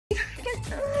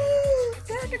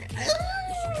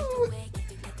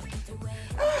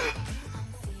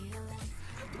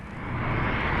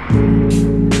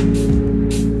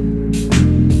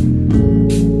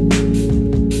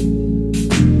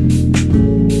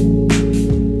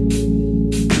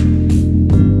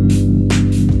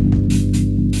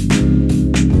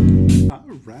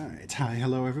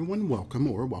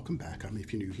Welcome back.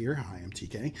 If you're new here, hi, I'm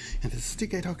TK, and this is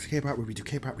TK Talks K-Pop, where we do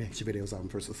K-Pop reaction videos, album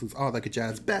first listens, all that good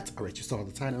jazz. Bet, alright, you saw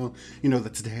the title. You know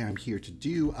that today I'm here to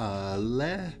do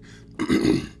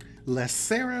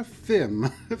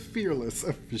LESSERAFIM Fearless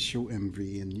official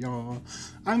MV, and y'all,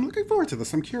 I'm looking forward to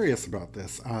this. I'm curious about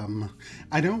this.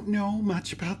 I don't know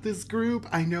much about this group.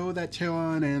 I know that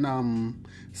Cheon and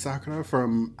Sakura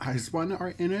from IZ*ONE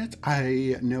are in it.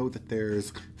 I know that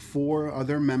there's 4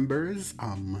 other members.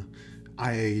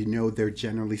 I know they're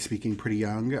generally speaking pretty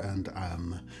young, and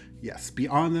yes,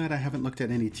 beyond that, I haven't looked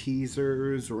at any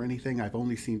teasers or anything. I've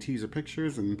only seen teaser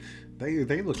pictures, and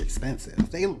they look expensive.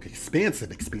 They look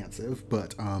expansive,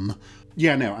 but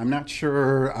yeah, no, I'm not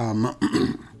sure.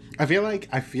 I feel like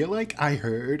I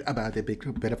heard about a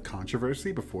big bit of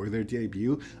controversy before their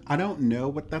debut. I don't know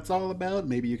what that's all about.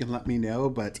 Maybe you can let me know,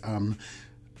 but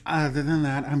other than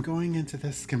that, I'm going into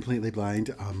this completely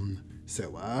blind.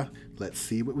 So let's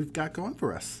see what we've got going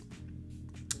for us.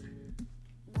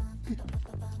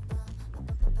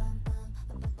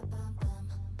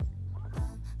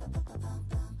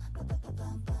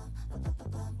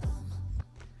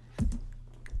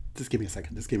 Just give me a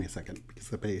second, because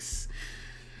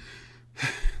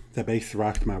the bass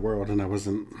rocked my world and I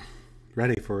wasn't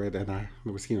ready for it, and I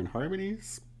was hearing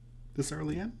harmonies this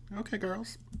early in. Okay,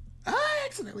 girls. I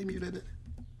accidentally muted it.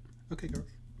 Okay, girls.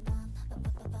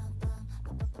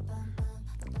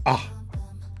 Ah.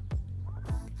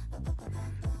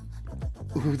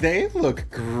 Ooh, they look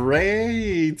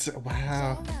great.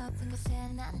 Wow.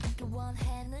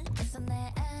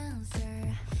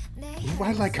 Ooh,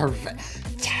 I like her.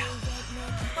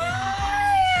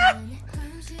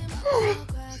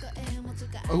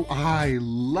 Oh, I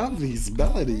love these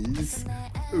melodies.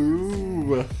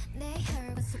 Ooh.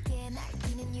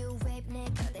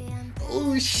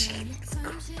 Oh, she's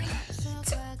great.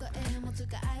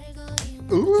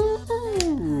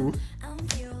 Ooh.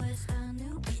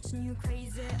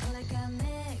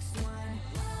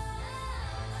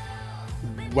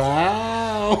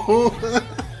 Wow.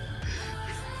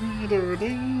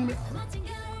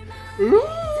 Ooh,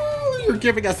 you're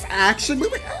giving us action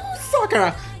movie. Ooh,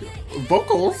 Sakura.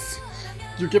 Vocals.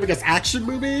 You're giving us action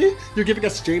movie. You're giving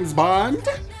us James Bond.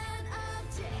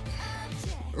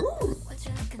 Ooh.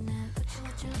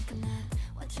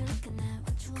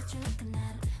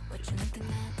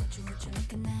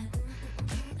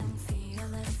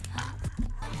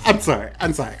 I'm sorry.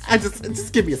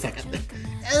 Just give me a second.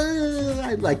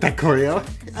 I like that choreo.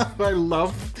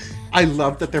 I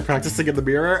love that they're practicing in the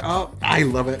mirror. Oh, I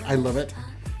love it.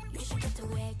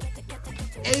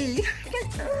 Hey.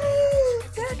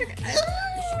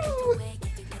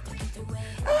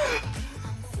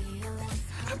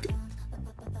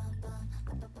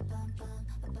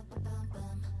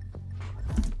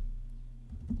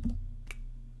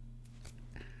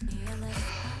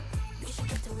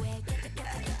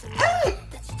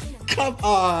 Come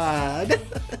on!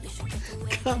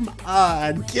 Come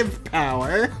on! Give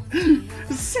power!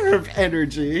 Serve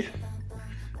energy!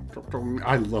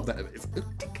 I love that.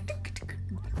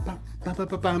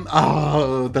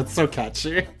 Oh, that's so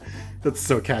catchy.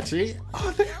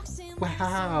 Oh,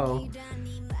 wow.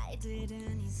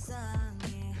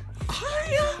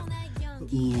 I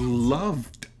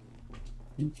loved.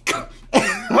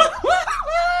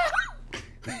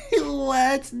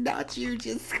 What? Not you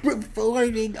just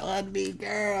performing on me,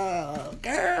 girl.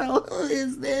 Girl, who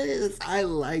is this? I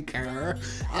like her.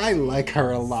 I like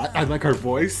her a lot. I like her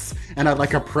voice, and I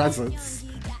like her presence.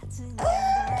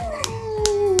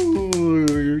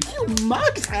 Ooh, you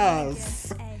mocked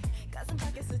us.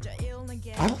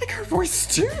 I like her voice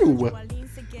too.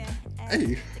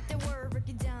 Hey.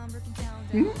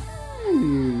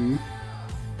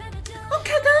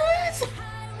 Okay, girls.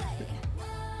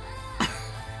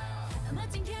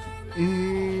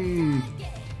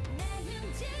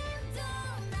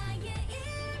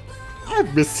 I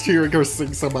missed hearing her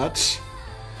sing so much.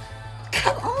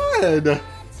 Come on!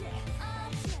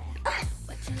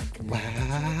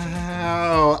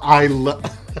 Wow, I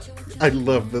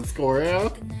love this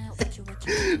choreo.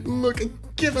 Look,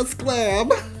 give us glam.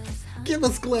 Give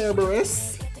us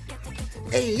glamorous.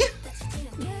 Hey.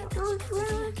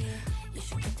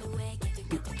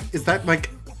 Is that like,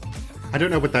 I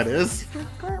don't know what that is.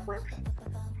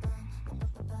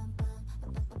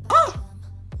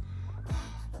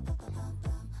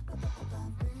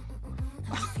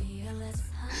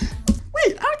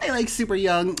 they like super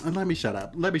young? Let me shut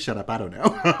up. Let me shut up. I don't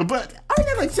know. But are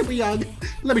they like super young?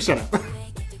 Let me shut up.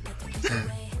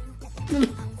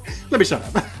 Let me shut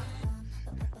up.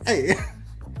 Hey.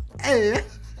 Hey.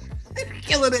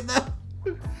 Killing it though.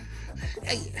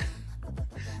 Hey.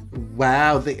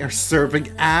 Wow, they are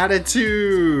serving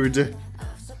attitude.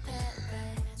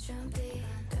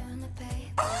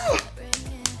 Oh.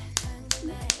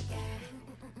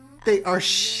 They are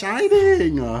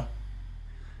shining.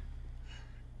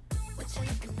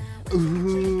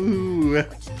 Ooh.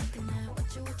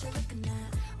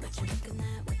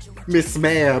 Miss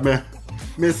Ma'am.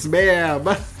 Miss Ma'am.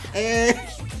 Hey.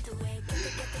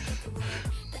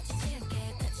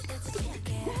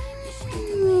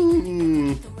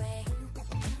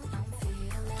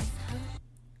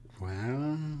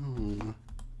 Wow.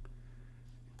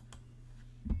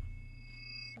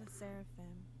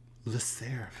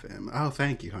 LESSERAFIM. Oh,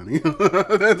 thank you, honey.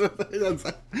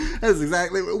 That's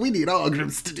exactly what we need. All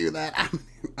groups to do that. I mean,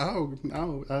 oh,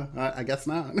 no, I guess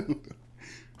not.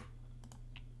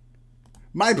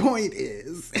 My point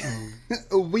is,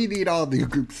 we need all the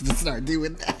groups to start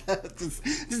doing that.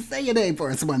 Just say your name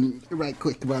for us right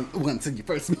quick once in your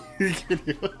first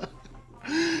meeting.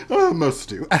 Most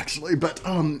do, actually. But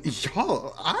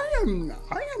y'all, I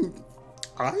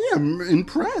am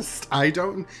impressed. I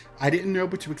didn't know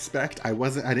what to expect. I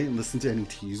didn't listen to any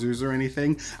teasers or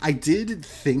anything. I did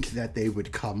think that they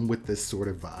would come with this sort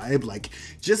of vibe, like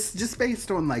just based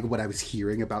on like what I was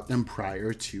hearing about them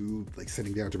prior to like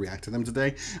sitting down to react to them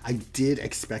today. I did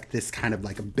expect this kind of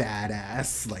like a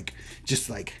badass, like just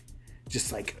like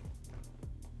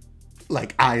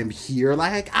I am here.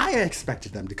 Like I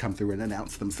expected them to come through and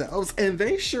announce themselves, and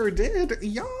they sure did.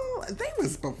 Y'all, they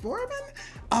was performing.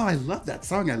 Oh, I love that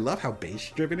song. I love how bass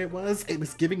driven it was. It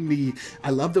was giving me,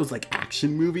 I love those like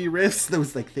action movie riffs,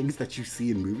 those like things that you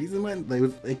see in movies and what, they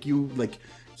was like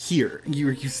you're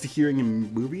used to hearing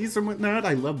in movies and whatnot.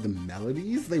 I love the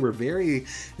melodies. They were very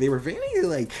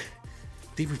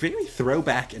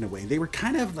throwback in a way. They were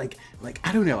kind of like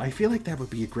I don't know. I feel like that would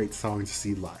be a great song to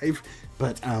see live,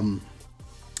 but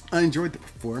I enjoyed the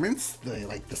performance,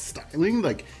 the styling,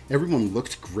 like everyone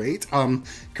looked great.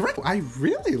 Correct. I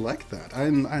really liked that.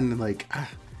 And like,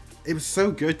 it was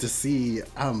so good to see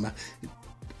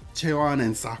Cheon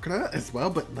and Sakura as well.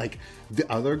 But like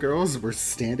the other girls were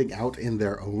standing out in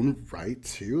their own right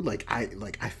too. I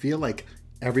feel like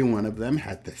every one of them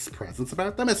had this presence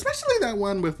about them, especially that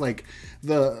one with like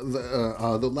the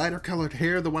lighter colored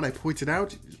hair, the one I pointed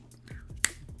out.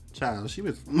 Child, she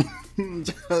was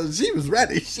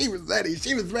ready. She was ready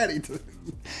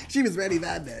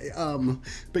that day.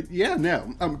 But yeah,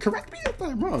 no. Correct me if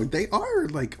I'm wrong. They are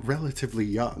like relatively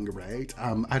young, right?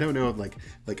 I don't know if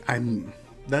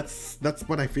that's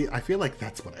what I feel. I feel like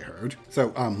that's what I heard.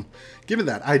 So, given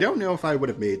that, I don't know if I would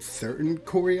have made certain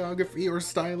choreography or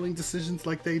styling decisions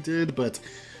like they did, but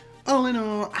all in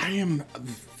all, I am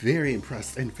very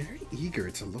impressed and very eager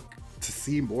to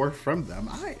see more from them.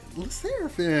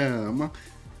 LESSERAFIM,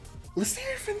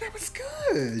 that was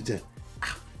good.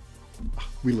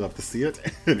 We love to see it.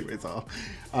 Anyways,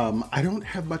 I don't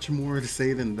have much more to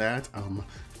say than that.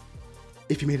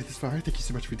 If you made it this far, thank you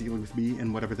so much for dealing with me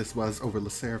and whatever this was over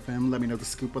LESSERAFIM. Let me know the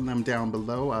scoop on them down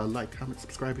below. Like, comment,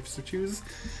 subscribe if you so choose.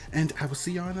 And I will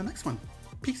see y'all in the next one.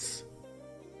 Peace.